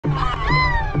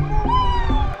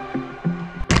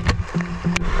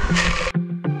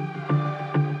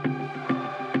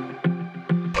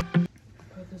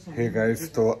Hey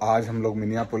guys, तो आज हम लोग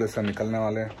मिनियापोलिस से निकलने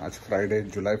वाले हैं। आज फ्राइडे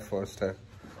जुलाई 1 है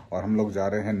और हम लोग जा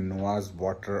रहे हैं नुआज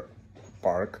वाटर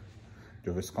पार्क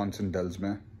जो विस्कॉन्सिन डेल्स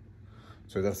में।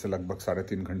 सो इधर से लगभग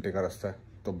 3.5 घंटे का रास्ता है।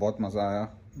 तो बहुत मज़ा आया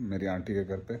मेरी आंटी के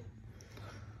घर पे।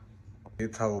 ये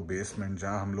था वो बेसमेंट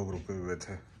जहाँ हम लोग रुके हुए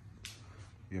थे।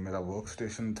 ये मेरा वर्क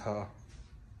स्टेशन था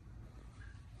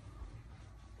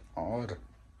और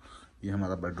ये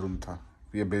हमारा बेडरूम था।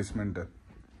 ये बेसमेंट है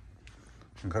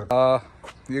घर का।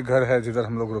 ये घर है जिधर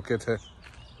हम लोग रुके थे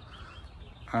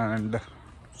एंड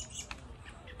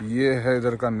ये है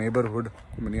इधर का नेबरहुड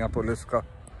मिनियापोलिस का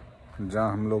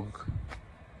जहाँ हम लोग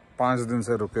 5 दिन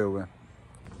से रुके हुए हैं।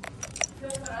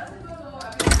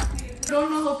 Don't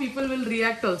know how people will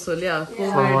react also. Yeah,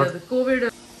 COVID.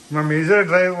 My major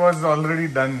drive was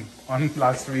already done on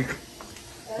last week.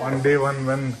 On day 1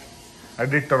 when I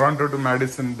did Toronto to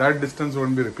Madison. That distance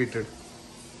won't be repeated.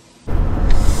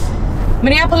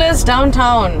 Minneapolis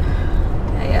downtown.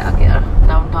 Yeah,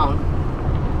 downtown.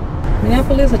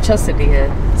 Minneapolis अच्छा city है.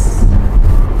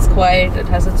 It's quiet. It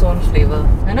has its own flavor.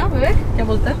 है ना विवेक? क्या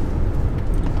बोलता है?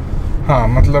 हाँ,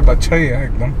 मतलब अच्छा ही है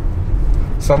एकदम।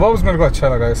 सबब्स मेरे को अच्छा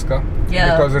लगा इसका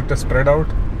because it is spread out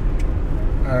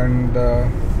and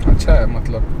अच्छा है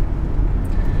मतलब।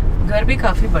 घर भी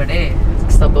काफी बड़े हैं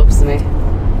सबब्स में।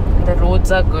 The roads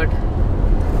are good.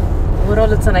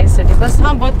 Overall it's a nice city. बस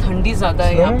हाँ बहुत ठंडी ज़्यादा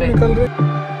है यहाँ पे।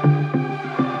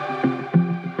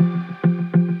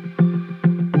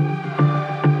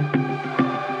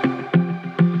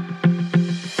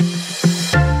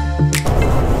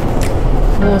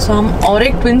 सो हम और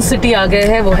एक ट्विन सिटी आ गए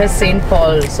हैं, वो है सेंट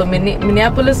पॉल। सो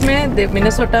मिनियापोलिस में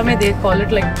मिनेसोटा में they call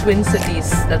it like twin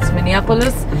cities. That's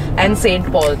Minneapolis and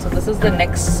Saint Paul. So this is the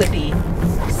next city,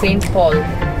 Saint Paul.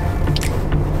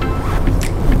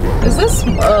 Is this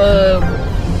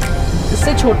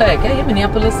इससे छोटा है क्या ये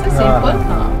मिनियापोलिस से सेंट पॉल?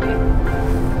 हाँ।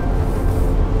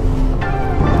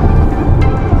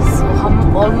 सो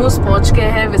हम ऑलमोस्ट पहुंच गए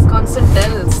हैं Wisconsin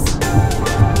dells.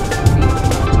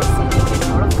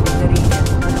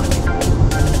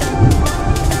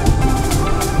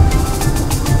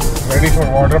 Ready for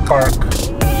water park.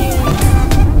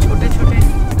 छोटे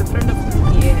डिफरेंट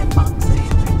ये है पार्क से।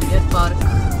 डियर पार्क,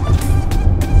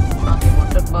 आगे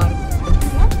वाटर पार्क,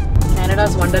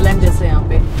 कनाडा's वंडरलैंड जैसे यहाँ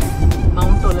पे।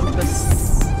 Mount Olympus.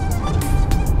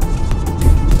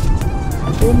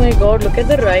 Oh my God, look at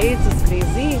the rides, it's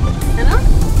crazy, है ना?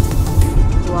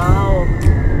 Wow,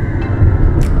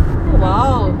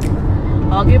 wow.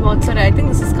 आगे बहुत सारे। I think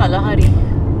this is Kalahari.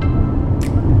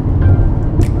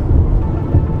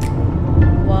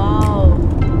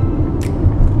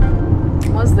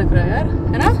 दिख रहा है यार,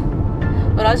 है ना?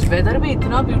 और आज वेदर भी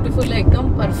इतना ब्यूटीफुल है, एकदम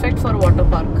perfect for water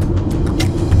park.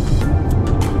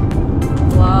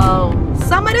 Wow,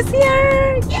 summer is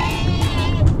here,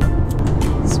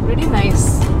 it's pretty nice.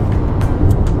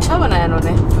 अच्छा बनाया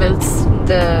इन्होंने।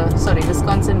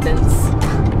 Wisconsin dells.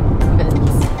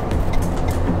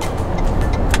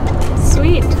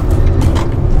 स्वीट।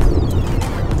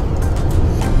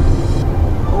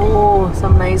 ओह,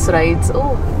 some nice rides.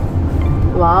 Oh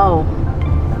wow,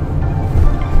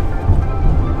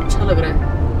 लग रहा है।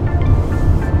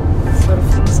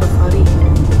 Surfing safari.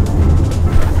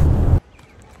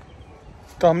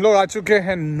 तो हम लोग आ चुके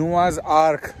हैं नुआज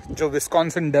आर्क जो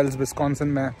विस्कॉन्सिन डेल्स विस्कॉन्सिन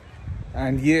में है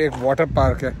एंड ये एक वाटर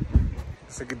पार्क है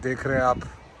जैसे कि देख रहे हैं आप।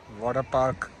 Water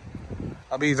park.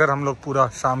 अभी इधर हम लोग पूरा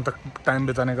शाम तक टाइम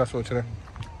बिताने का सोच रहे हैं।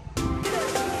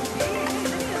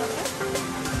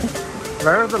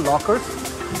 Where are the lockers?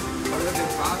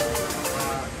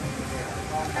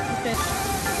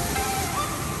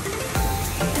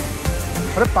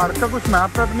 अरे पार्क का कुछ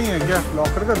मैप वैप नहीं है क्या?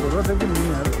 लॉकर का जरूरत है कि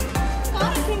नहीं यार? कहाँ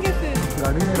रखेंगे फिर?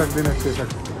 गाड़ी में रख देना अच्छे से।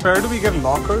 Where do we get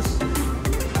lockers?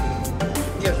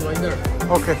 Yes, right there.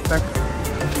 Okay, thanks.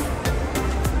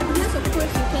 Yes, of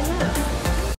course you can have.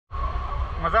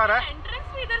 मजा आ रहा है? एंट्रेंस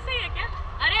भी इधर से ही है क्या?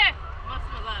 अरे मस्त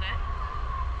मजा आ रहा है।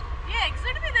 ये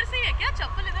एग्जिट भी इधर से ही है क्या?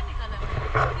 चप्पल इधर निकाला है।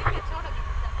 ठीक है, छोड़ अभी।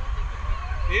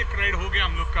 एक राइड हो गया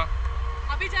हम लोग का।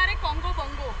 अभी जा रहे कॉन्गो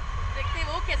बंगो। देखते हैं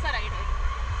वो कैसा राइड है।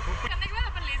 करने के बाद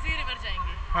अपन लेजी रिवर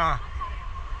जाएंगे। हाँ।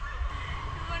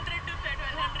 200 to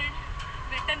 1200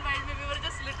 वेट एंड वाइल्ड में we were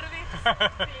just literally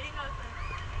paying ourselves.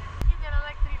 There are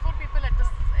like 3-4 people at the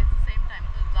same time.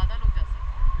 तो ज़्यादा लोग जा सकते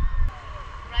हैं।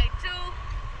 Right to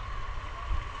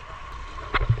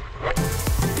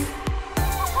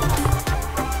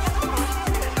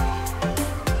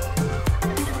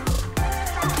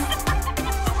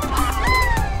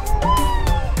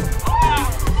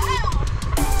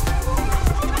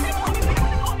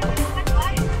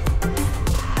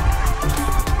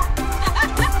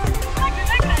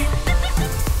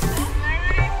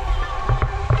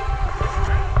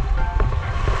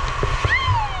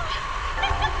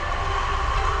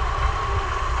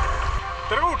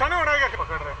तेरे को उठाने हो रहा है क्या?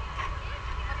 पकड़ रहे?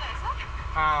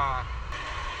 हाँ।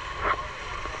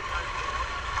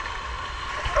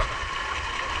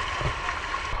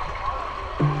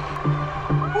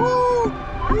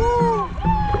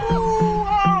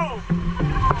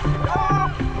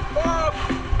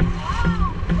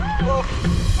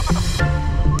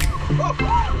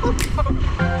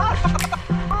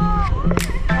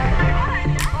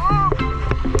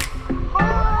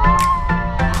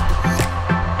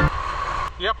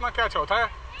 ये अपना क्या चौथा है?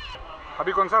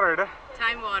 अभी कौन सा राइड है?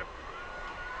 Time warp.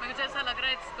 मुझे ऐसा लग रहा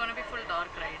है it's gonna be full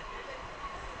dark ride,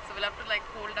 so will have to like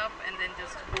hold up and then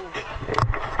just go.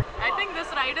 I think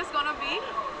this ride is gonna be,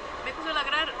 मेरे को जो लग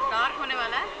रहा है डार्क होने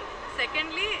वाला है।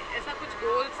 सेकेंडली ऐसा कुछ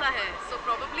गोल सा है, so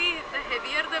probably the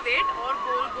heavier the wait और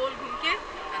गोल गोल घूम के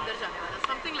अंदर जाने वाला,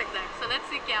 something like that. So let's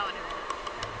see क्या होने वाला है।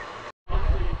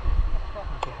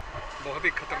 बहुत ही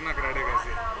खतरनाक राइड है कैसे?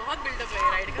 बहुत बिल्डअप है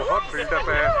राइड का, बहुत बिल्डअप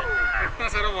है। इतना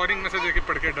सारा वार्निंग मैसेज है कि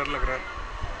पढ़ के डर लग रहा है।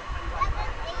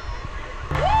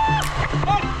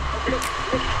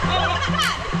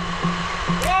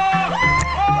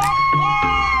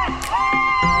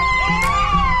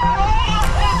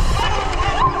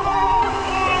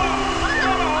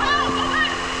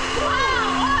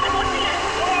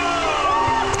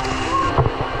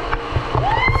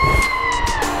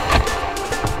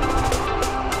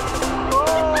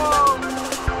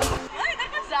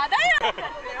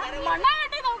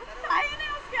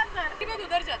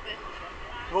 उधर जाते हैं।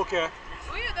 वो क्या है?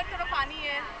 वही उधर थोड़ा पानी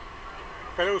है।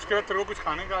 पहले उसके बाद तेरे को कुछ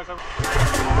खाने का सब।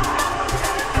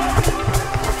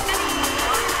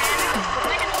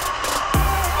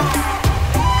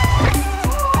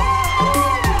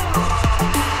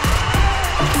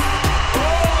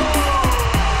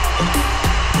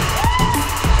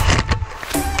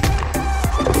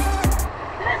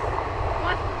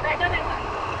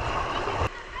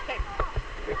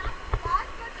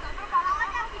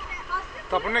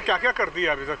 तो अपन ने क्या क्या कर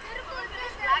दिया अभी तक?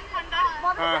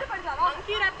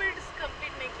 मंकी रैपिड्स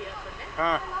कंप्लीट नहीं किया हमने।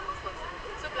 हाँ।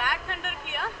 सो ब्लैक थंडर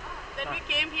किया, then we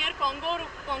came here Congo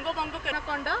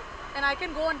anaconda, and I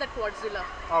can go on that क्वाड्जिला।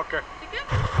 Okay. ठीक है।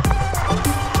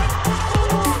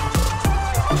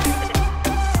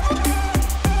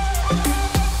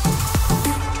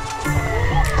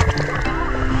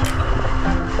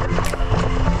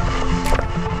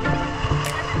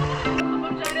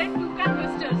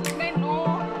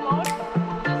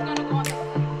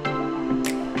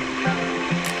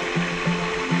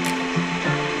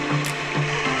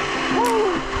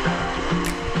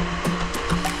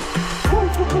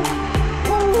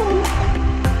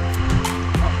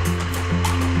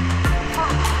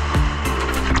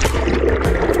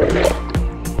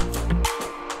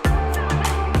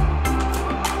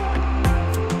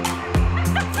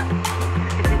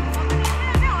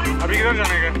 अभी किधर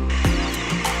जाने का?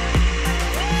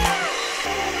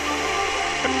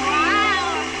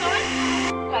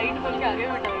 लाइट बोल के आगे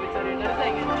बैठा हुआ बेचारे, डर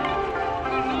जाएंगे।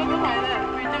 फायदा है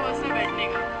पीछे बस में बैठने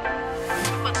का।